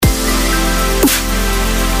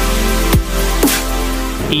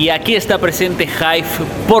Y aquí está presente HIVE,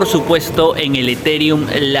 por supuesto, en el Ethereum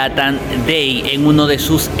LATAM Day, en uno de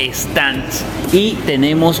sus stands. Y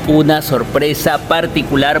tenemos una sorpresa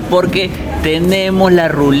particular porque tenemos la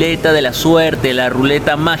ruleta de la suerte, la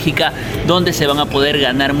ruleta mágica, donde se van a poder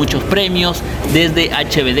ganar muchos premios, desde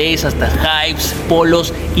HBDs hasta HIVEs,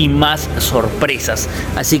 polos y más sorpresas.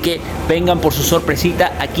 Así que vengan por su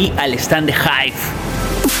sorpresita aquí al stand de HIVE.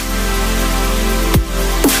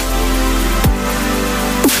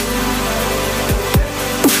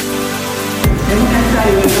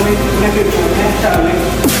 Es una criptomoneda estable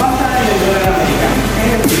basada en el dólar americano.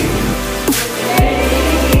 Es decir,